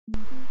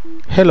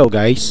Hello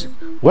guys,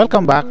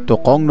 welcome back to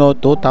Kongno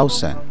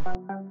 2000.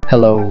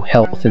 Hello,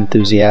 health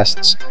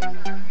enthusiasts.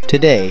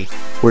 Today,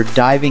 we're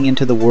diving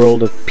into the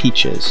world of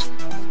peaches.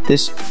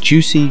 This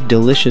juicy,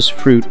 delicious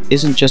fruit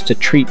isn't just a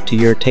treat to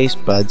your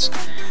taste buds,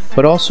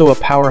 but also a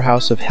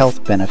powerhouse of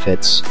health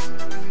benefits.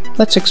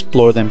 Let's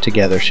explore them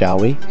together, shall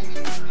we?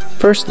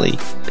 Firstly,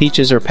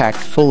 peaches are packed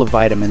full of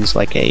vitamins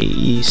like A,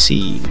 E,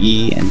 C,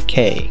 E, and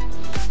K.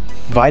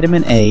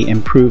 Vitamin A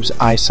improves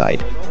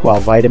eyesight, while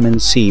vitamin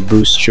C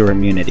boosts your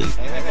immunity.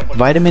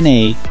 Vitamin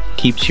A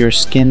keeps your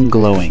skin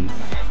glowing,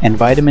 and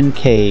vitamin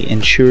K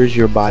ensures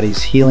your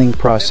body's healing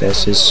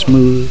process is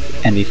smooth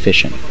and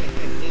efficient.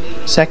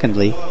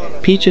 Secondly,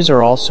 peaches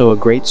are also a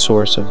great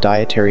source of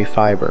dietary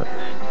fiber,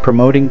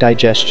 promoting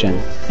digestion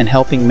and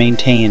helping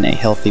maintain a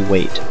healthy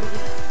weight.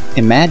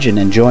 Imagine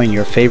enjoying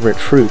your favorite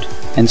fruit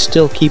and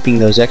still keeping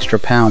those extra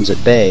pounds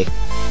at bay.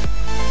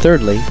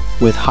 Thirdly,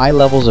 with high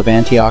levels of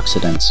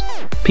antioxidants,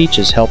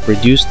 peaches help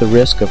reduce the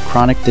risk of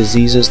chronic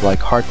diseases like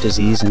heart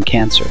disease and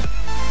cancer.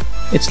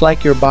 It's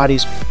like your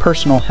body's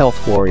personal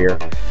health warrior,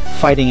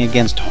 fighting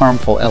against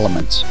harmful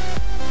elements.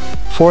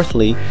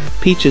 Fourthly,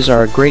 peaches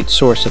are a great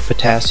source of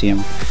potassium,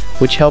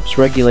 which helps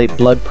regulate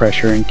blood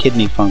pressure and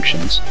kidney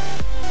functions.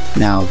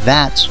 Now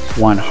that's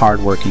one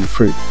hard-working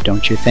fruit,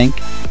 don't you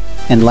think?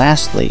 And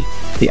lastly,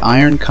 the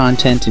iron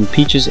content in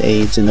peaches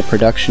aids in the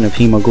production of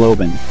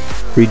hemoglobin,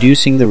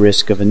 reducing the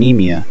risk of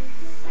anemia.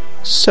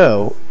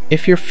 So,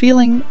 if you're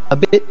feeling a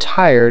bit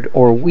tired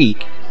or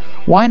weak,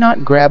 why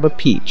not grab a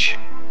peach?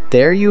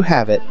 There you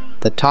have it,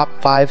 the top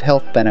 5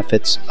 health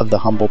benefits of the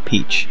humble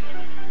peach.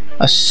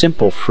 A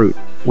simple fruit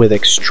with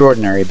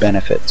extraordinary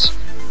benefits.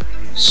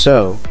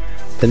 So,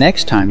 the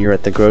next time you're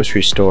at the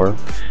grocery store,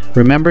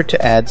 remember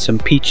to add some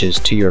peaches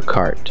to your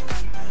cart.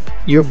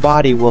 Your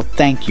body will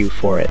thank you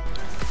for it.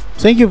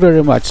 Thank you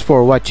very much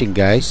for watching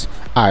guys.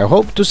 I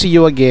hope to see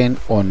you again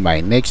on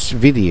my next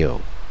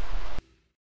video.